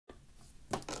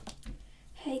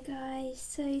Hey guys,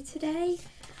 so today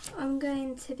I'm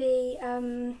going to be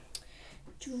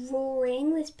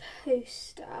drawing this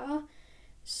poster.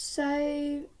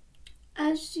 So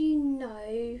as you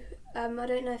know, I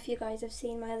don't know if you guys have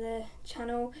seen my other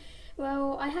channel.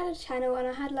 Well, I had a channel and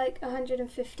I had like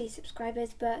 150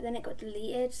 subscribers, but then it got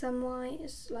deleted somehow.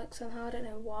 It's like somehow, I don't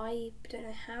know why, I don't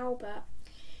know how, but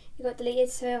it got deleted,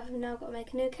 so I've now got to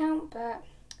make a new account. But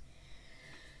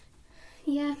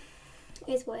yeah,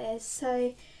 it is what it is.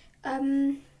 So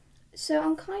so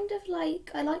I'm kind of like,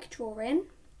 I like drawing,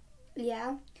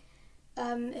 yeah.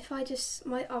 If I just,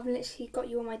 I've literally got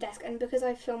you on my desk, and because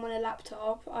I film on a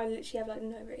laptop, I literally have like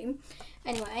no room.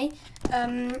 Anyway,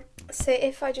 so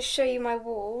if I just show you my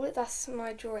wall, that's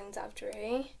my drawings I've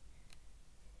drew,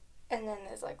 and then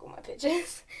there's like all my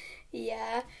pictures,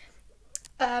 yeah.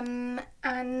 And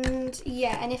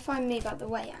yeah, and if I move out the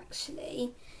way,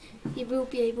 actually, you will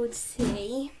be able to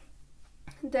see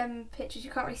them pictures. You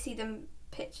can't really see them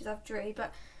pictures I've drew,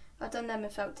 but I've done them in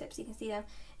felt tips, so you can see them.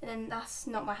 And then that's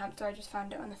not my hamster, I just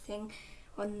found it on a thing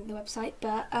on the website.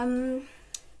 But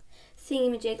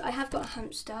thingamajig, I have got a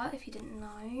hamster, if you didn't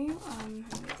know. Let me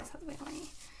get this out of the way.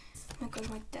 Oh my god,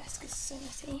 my desk is so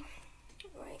messy.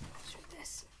 Right, let's show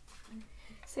this.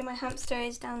 So my hamster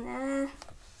is down there,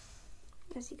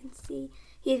 as you can see.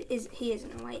 He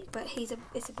isn't awake, but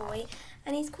it's a boy,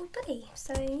 and he's called Buddy.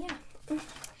 So yeah.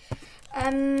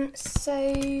 So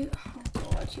oh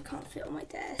god, you can't fit on my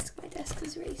desk. My desk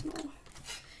is really small.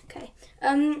 Okay.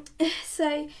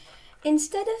 So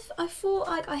instead of, I thought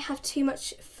like I have too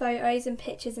much photos and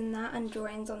pictures and that and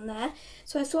drawings on there,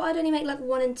 so I thought I'd only make like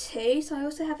 1 and 2. So I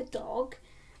also have a dog.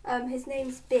 His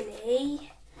name's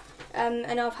Billy,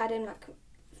 and I've had him like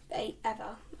I've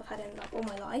had him like all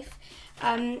my life.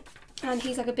 And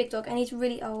he's like a big dog, and he's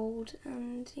really old,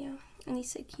 and yeah, and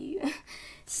he's so cute.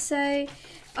 So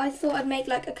I thought I'd make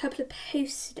like a couple of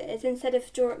posters instead of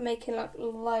making like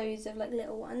loads of like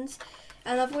little ones.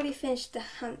 And I've already finished the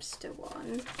hamster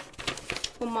one,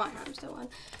 or my hamster one.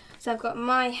 So I've got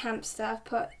my hamster. I've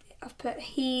put I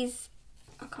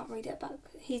can't read it, but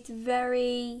he's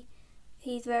very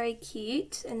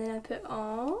cute. And then I put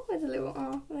with a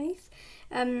little face.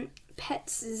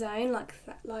 Pets zone, like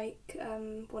that,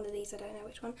 one of these, I don't know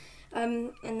which one.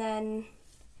 And then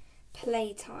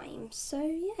playtime. So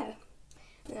yeah,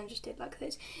 and then I just did like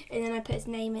this, and then I put his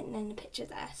name in and then the picture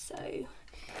there. So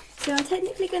I'm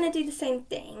technically going to do the same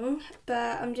thing,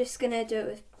 but I'm just going to do it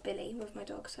with Billy, with my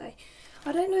dog. So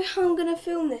I don't know how I'm going to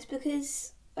film this,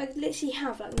 because I literally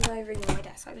have like no room on my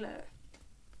desk. Like look,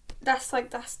 that's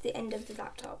the end of the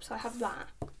laptop, so I have that.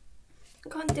 I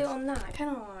can't do it on that, can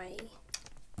I?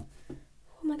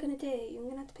 What am I going to do? I'm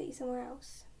going to have to put you somewhere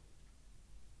else.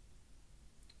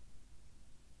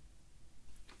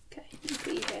 Okay, I'll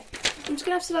put you here. I'm just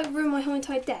going to have to like ruin my whole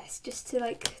entire desk just to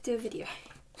like do a video.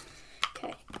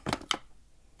 Okay.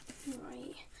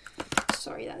 Right.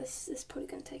 Sorry that this is probably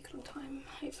going to take a long time.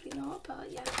 Hopefully not, but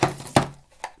yeah.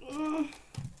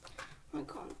 I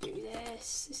can't do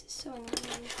this. This is so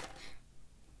annoying.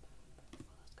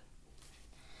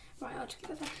 Right, I'll just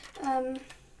get that.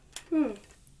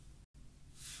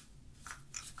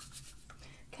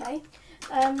 Okay.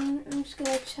 I'm just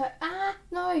going to check.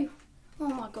 No! Oh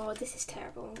my god, this is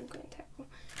terrible. I'm going terrible.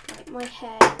 Right, my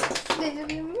hair.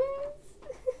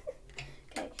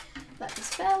 Okay, that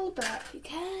just fell, but who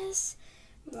cares?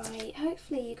 Right,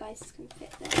 hopefully you guys can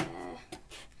fit there.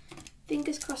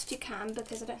 Fingers crossed you can,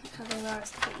 because I don't think I have anywhere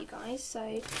else to put you guys. So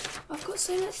I've got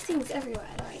so much things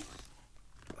everywhere, right?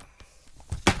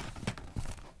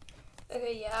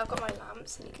 Okay, yeah, I've got my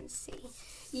lamps, and you can see.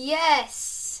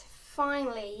 Yes!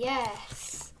 Finally,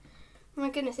 yes! Oh my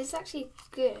goodness, it's actually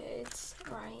good.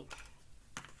 Right.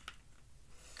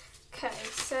 Okay,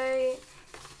 so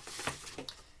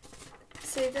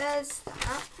there's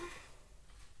that.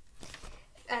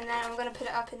 And then I'm going to put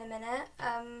it up in a minute.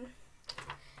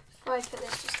 If I put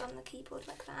this just on the keyboard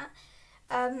like that.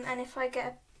 And if I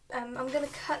get I'm going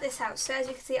to cut this out. So as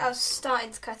you can see, I was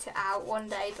starting to cut it out one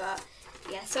day, but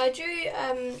yeah. So I drew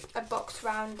a box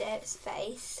around its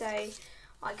face, so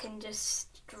I can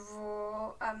just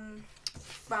draw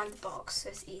round the box, so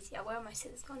it's easier. Where are my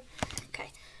scissors gone?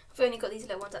 Okay, I've only got these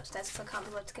little ones upstairs, so I can't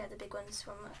be able to get the big ones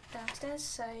from downstairs.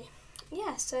 So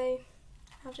yeah, so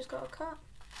I've just got a cut,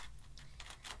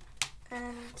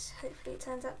 and hopefully it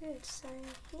turns out good. So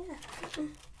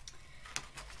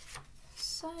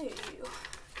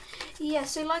yeah.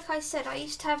 So like I said, I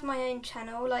used to have my own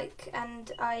channel,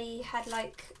 and I had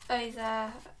like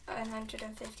over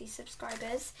 150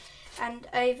 subscribers and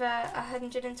over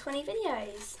 120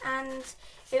 videos, and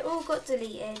it all got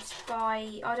deleted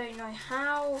by, I don't know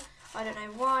how, I don't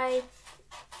know why,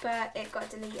 but it got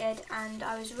deleted, and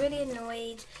I was really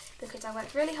annoyed because I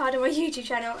worked really hard on my YouTube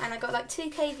channel and I got like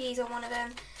 2k views on one of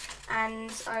them,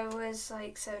 and I was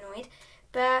like so annoyed.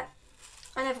 But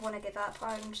I never want to give up.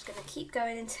 I'm just going to keep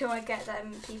going until I get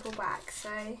them people back. So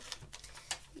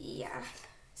yeah,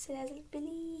 so there's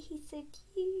Billy, he's so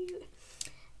cute.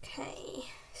 Okay,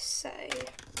 so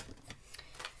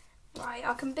right,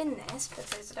 I can bin this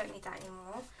because I don't need that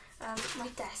anymore. My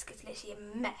desk is literally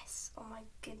a mess. Oh my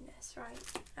goodness, right.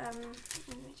 Let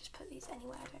me just put these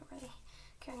anywhere. I don't really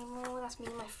care anymore. That's me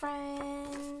and my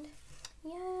friend.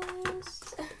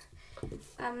 Yes.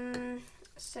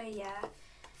 So yeah.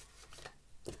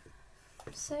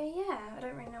 I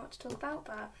don't really know what to talk about,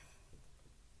 but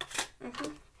oh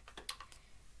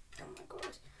my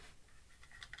god.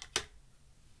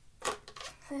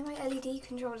 They're my LED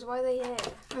controllers. Why are they here?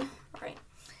 Right.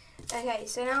 Okay,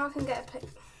 so now I can get a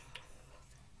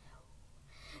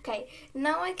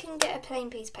now I can get a plain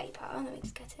piece of paper. Let me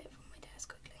just get it from my desk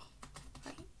quickly.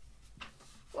 Right.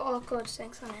 Oh god,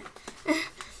 thanks on it.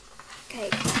 Okay.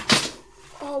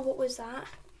 Oh, what was that?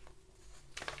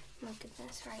 My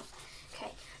goodness, right.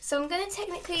 Okay, so I'm going to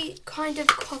technically kind of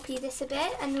copy this a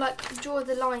bit and like draw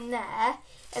the line there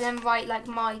and then write like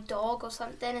my dog or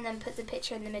something and then put the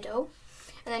picture in the middle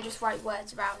and then just write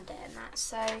words around it and that.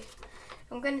 So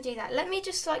I'm going to do that. Let me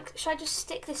just like, should I just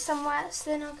stick this somewhere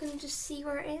so then I can just see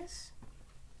where it is?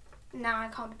 No, I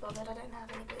can't be bothered. I don't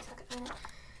have any blue tack at the minute.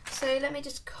 So let me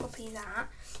just copy that.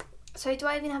 So do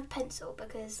I even have a pencil?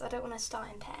 Because I don't want to start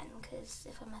in pen because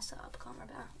if I mess it up, I can't rub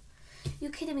it out.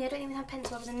 You're kidding me, I don't even have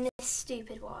pencil. I was in this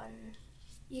stupid one.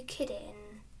 You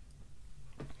kidding?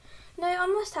 No, I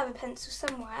must have a pencil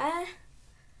somewhere. I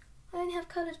only have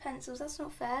coloured pencils, that's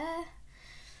not fair.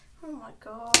 Oh my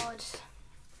god.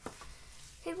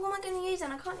 Okay, what am I going to use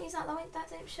then? I can't use that, that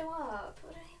don't show up.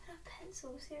 I don't even have a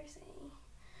pencil, seriously.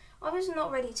 I was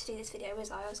not ready to do this video, was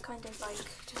I? I was kind of like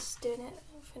just doing it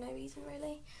for no reason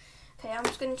really. Okay, I'm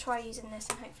just going to try using this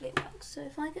and hopefully it works. So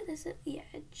if I get this at the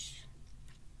edge.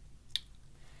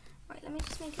 Right, let me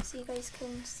just make it so you guys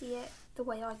can see it the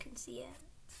way I can see it.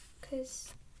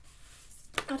 Because,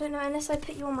 I don't know, unless I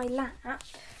put you on my lap,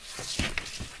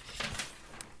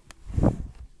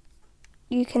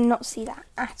 you cannot see that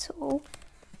at all.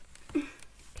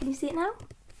 Can you see it now?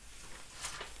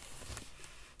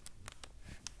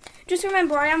 Just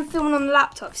remember, I am filming on the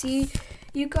laptop, so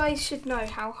you guys should know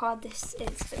how hard this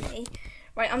is for me.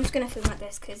 Right, I'm just going to film like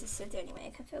this because this is the only way I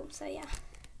can film, so yeah.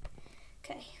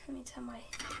 Okay, let me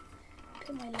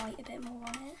put my light a bit more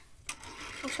on it.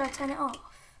 Or should I turn it off?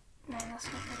 No, that's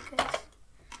not very good.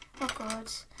 Oh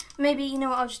god. Maybe, you know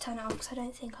what, I'll just turn it off because I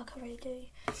don't think I can really do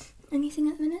anything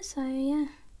at the minute, so yeah.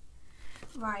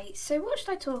 Right, so what should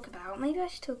I talk about? Maybe I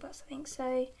should talk about something, so...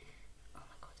 Oh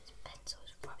my god, this pencil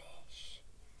is rubbish.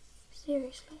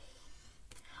 Seriously.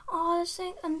 Oh, there's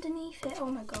something underneath it. Oh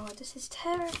my god, this is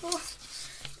terrible.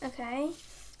 Okay.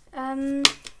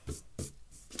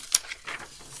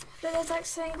 But there's like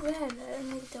something there that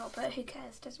needs a dog, but who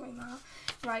cares, doesn't really matter.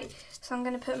 Right, so I'm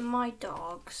going to put my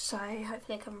dog, so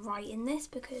hopefully I can write in this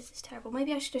because it's terrible.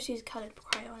 Maybe I should just use a coloured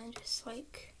crayon and just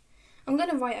like... I'm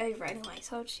going to write over it anyway,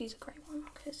 so I'll just use a grey one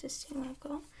because this thing I've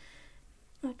got.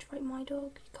 I'll just write my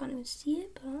dog, you can't even see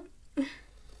it, but...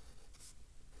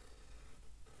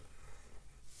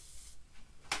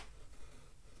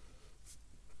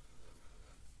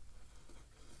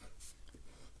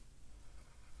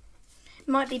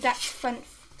 Might be back front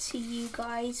to you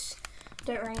guys,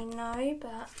 don't really know,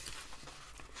 but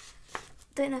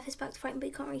don't know if it's back to front, but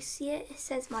you can't really see it. It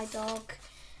says my dog,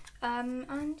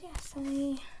 and yeah,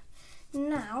 so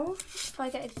now if I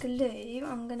get a glue,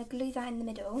 I'm going to glue that in the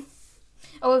middle.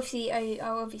 I'll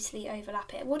obviously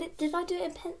overlap it. Did I do it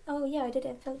in pen? Oh yeah, I did it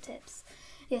in felt tips.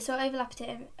 Yeah, so I overlapped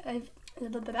it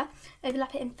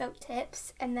overlap it in felt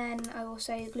tips, and then I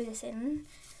also glue this in.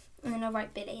 And then I'll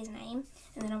write Billy, his name,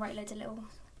 and then I'll write loads of little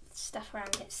stuff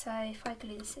around it. So if I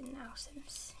glue this in now,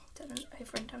 since it doesn't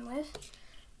over and done with,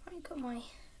 right, got my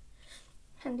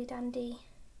handy dandy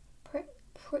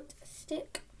Pritt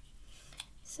stick.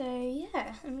 So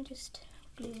yeah, let me just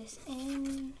glue this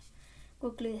in.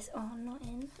 We'll glue this on, not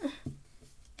in.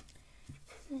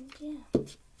 And yeah,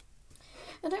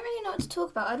 I don't really know what to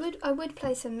talk about. I would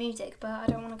play some music, but I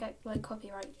don't want to get like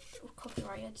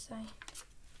copyrighted. So.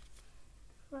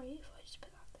 Right, if I just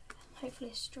put that there. Hopefully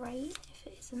it's straight. If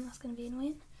it isn't, that's going to be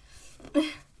annoying.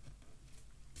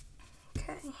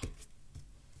 Okay.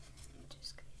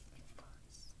 Just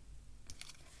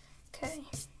okay.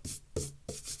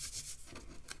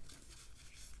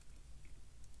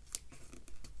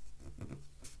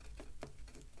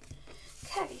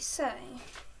 Okay, so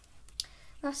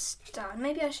That's done.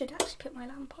 Maybe I should actually put my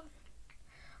lamp on.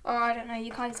 Oh, I don't know,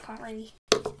 you guys can't really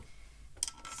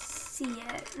see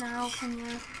it now, can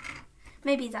you?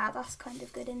 Maybe that's kind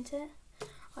of good, isn't it?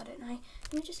 I don't know.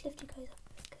 Let me just lift you guys up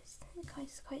because you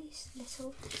guys are quite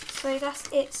little. So that's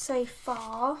it so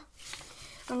far.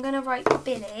 I'm going to write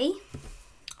Billy.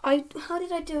 How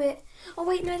did I do it? Oh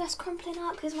wait, no, that's crumpling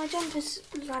up because my jumper's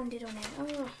landed on it.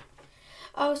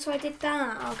 Oh, so I did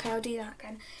that. Okay, I'll do that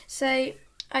again. So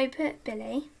I put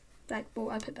Billy, I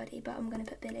put Buddy, but I'm going to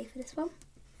put Billy for this one.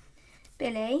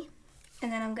 Billy,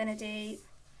 and then I'm going to do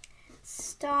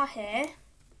star here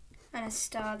and a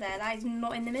star there. That is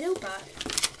not in the middle, but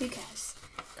who cares?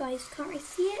 Guys, can't really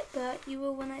see it, but you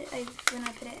will when I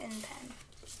put it in pen.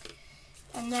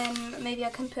 And then maybe I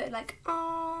can put like,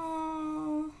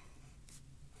 oh,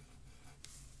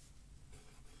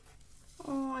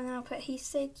 and then I'll put he's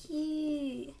so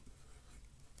cute.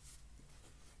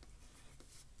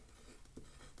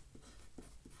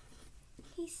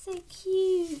 He's so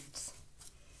cute.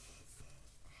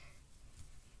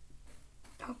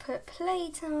 I'll put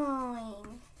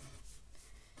playtime.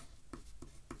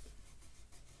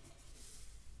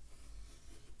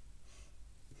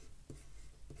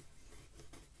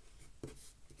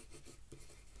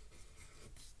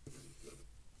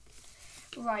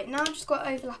 Right, now I've just got to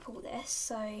overlap all this,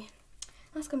 so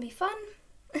that's going to be fun.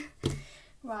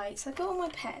 Right, so I've got all my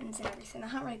pens and everything. I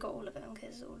haven't really got all of them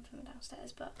because all of them are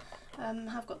downstairs, but I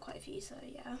have got quite a few, so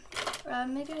yeah.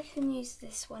 Maybe I can use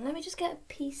this one. Let me just get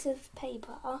a piece of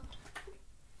paper,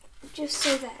 just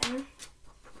so then...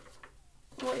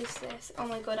 What is this? Oh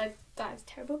my god, that is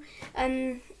terrible. Let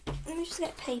me just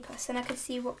get paper so then I can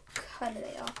see what colour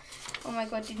they are. Oh my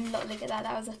god, do not look at that.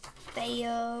 That was a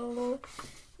fail.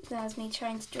 That was me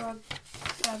trying to draw.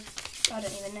 I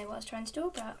don't even know what I was trying to draw,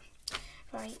 but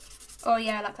right. Oh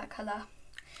yeah, I like that colour.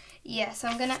 Yeah, so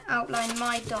I'm going to outline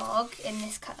my dog in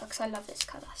this colour because I love this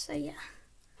colour. So yeah.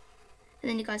 And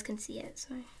then you guys can see it.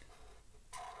 So.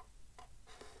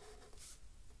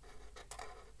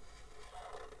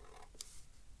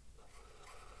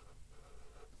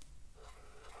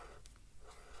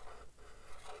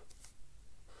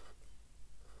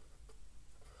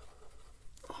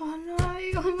 Oh no,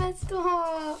 I messed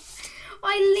up.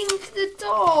 I linked the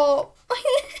dot.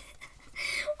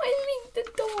 I linked the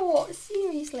dot.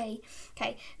 Seriously.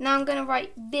 Okay, now I'm going to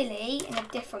write Billy in a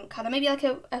different colour. Maybe like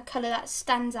a colour that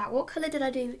stands out. What colour did I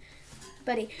do,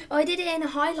 Buddy? Oh, I did it in a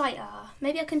highlighter.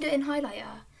 Maybe I can do it in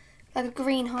highlighter. Like a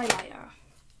green highlighter.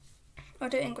 I'll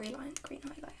do it in green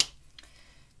highlighter.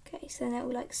 Okay, so then it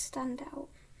will like stand out.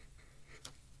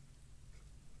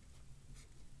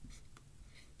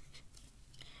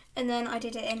 And then I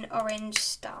did it in orange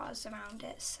stars around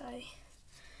it, so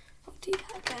I'll do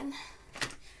that again.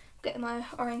 Get my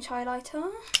orange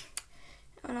highlighter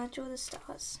and I'll draw the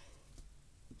stars.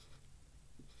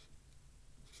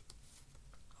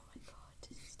 Oh my god,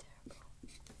 this is terrible.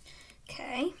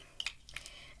 Okay,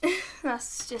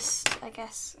 that's just, I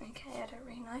guess, okay, I don't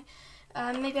really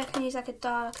know. Maybe I can use like a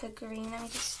darker green. Let me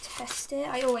just test it.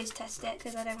 I always test it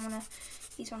because I don't want to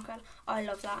use one colour. I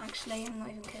love that actually, I'm not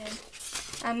even kidding.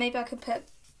 Maybe I could put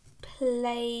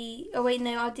play. Oh wait,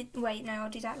 no, I'll do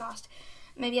that last.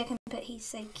 Maybe I can put he's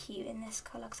so cute in this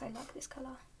colour because I like this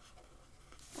colour.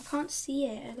 I can't see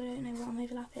it. I don't know what I'm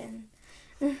overlapping.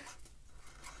 And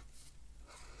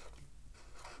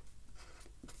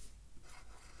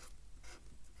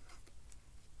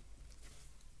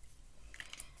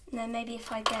then maybe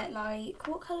if I get like,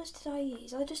 what colours did I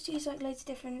use? I just use like loads of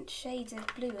different shades of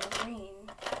blue or green.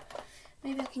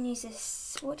 Maybe I can use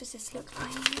this. What does this look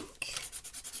like?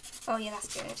 Oh yeah,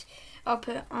 that's good. I'll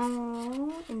put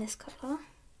in this colour.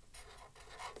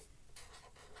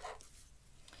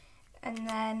 And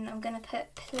then I'm going to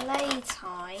put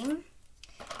playtime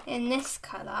in this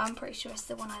colour. I'm pretty sure it's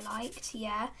the one I liked.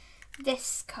 Yeah,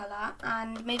 this colour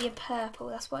and maybe a purple.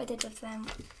 That's what I did with them.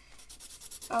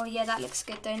 Oh yeah, that looks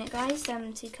good, don't it, guys?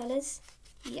 Two colours.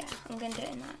 Yeah, I'm going to do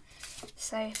it in that.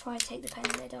 So if I take the pen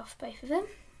lid off both of them.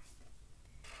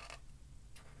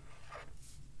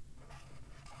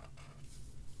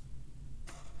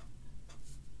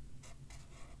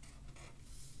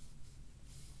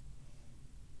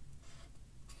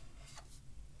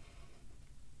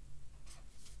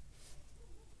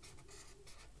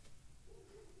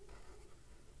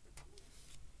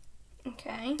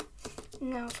 Okay,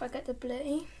 now if I get the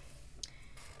blue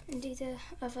and do the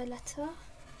other letter.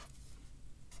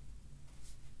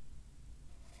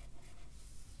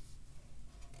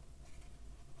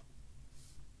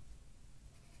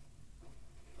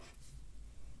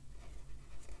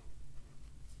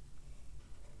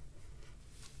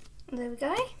 There we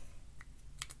go.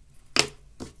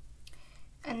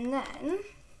 And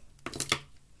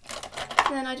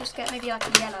then I just get maybe like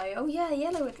a yellow. Oh yeah,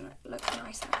 yellow would look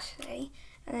nice actually.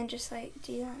 And then just like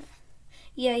do that.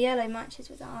 Yeah, yellow matches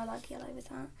with that. I like yellow with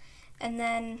that. And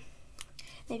then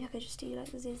maybe I could just do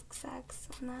like the zigzags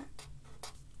on that.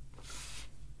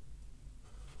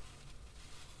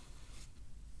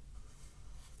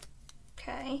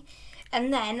 Okay.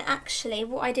 And then actually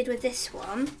what I did with this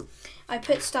one, I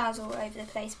put stars all over the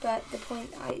place, but the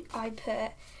point I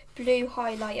put blue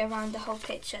highlight around the whole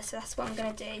picture, so that's what I'm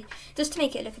going to do, just to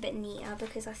make it look a bit neater,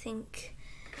 because I think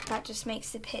that just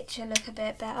makes the picture look a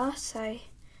bit better. So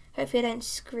hopefully I don't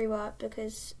screw up,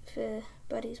 because for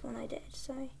Buddy's one I did.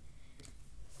 So I'm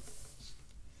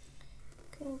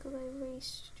going to go really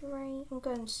straight. I'm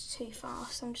going too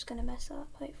fast, so I'm just going to mess up.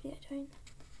 Hopefully I don't.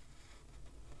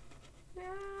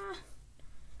 Ah.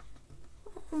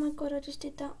 Oh my god, I just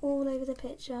did that all over the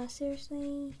picture.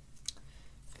 Seriously?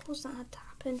 Of course that had to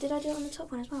happen. Did I do it on the top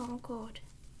one as well? Oh god.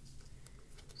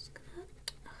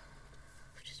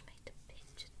 Just made the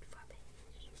picture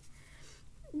rubbish.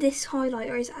 This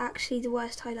highlighter is actually the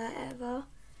worst highlighter ever.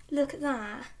 Look at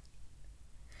that.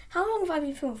 How long have I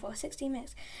been filming for? 16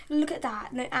 minutes. Look at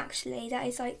that. No, actually, that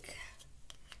is like...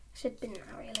 should have been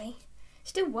that really.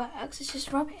 Still works, it's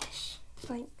just rubbish.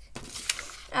 Like...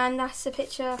 and that's the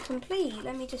picture complete.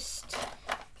 Let me just,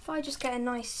 if I just get a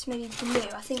nice maybe blue,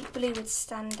 I think blue would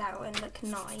stand out and look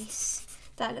nice.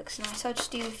 That looks nice. I'll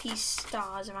just do a few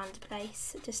stars around the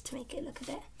place just to make it look a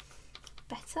bit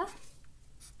better.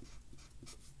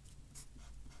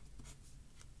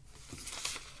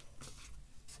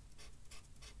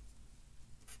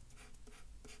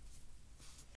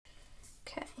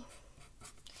 Okay,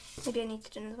 maybe I need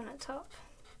to do another one at the top.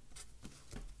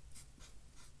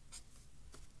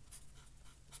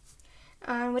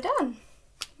 And we're done.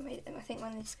 Wait, I think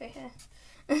one needs to go here.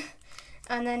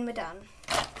 And then we're done.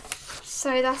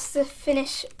 So that's the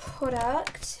finished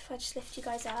product. If I just lift you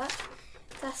guys up.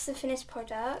 That's the finished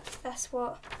product. That's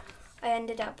what I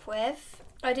ended up with.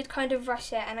 I did kind of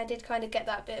rush it and I did kind of get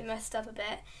that bit messed up a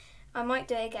bit. I might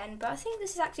do it again, but I think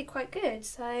this is actually quite good.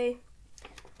 So I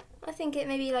think it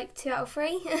may be like 2 out of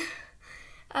 3.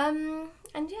 And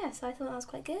yeah, so I thought that was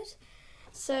quite good.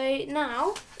 So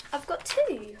now I've got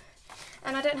 2.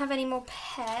 And I don't have any more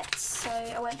pets, so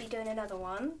I won't be doing another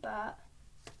one, but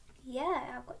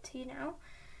yeah, I've got 2 now.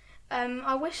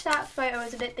 I wish that photo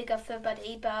was a bit bigger for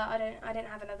Buddy, but I don't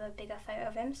have another bigger photo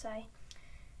of him, so.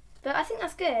 But I think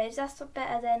that's good. That's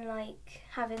better than like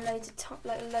having loads of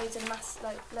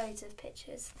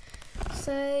pictures.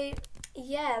 So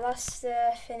yeah, that's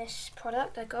the finished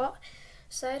product I got.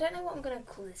 So I don't know what I'm gonna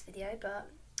call this video, but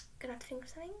I'm gonna have to think of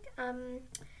something.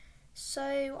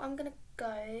 So I'm gonna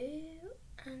go,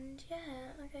 and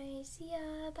yeah, okay, see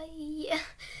ya, bye.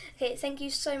 Okay, thank you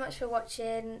so much for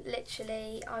watching.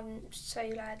 Literally, I'm so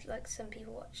glad like some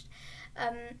people watched.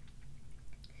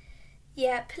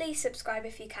 Yeah, please subscribe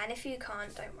if you can. If you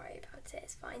can't, don't worry about it,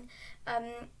 it's fine.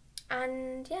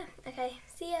 And yeah, okay,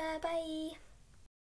 see ya, bye.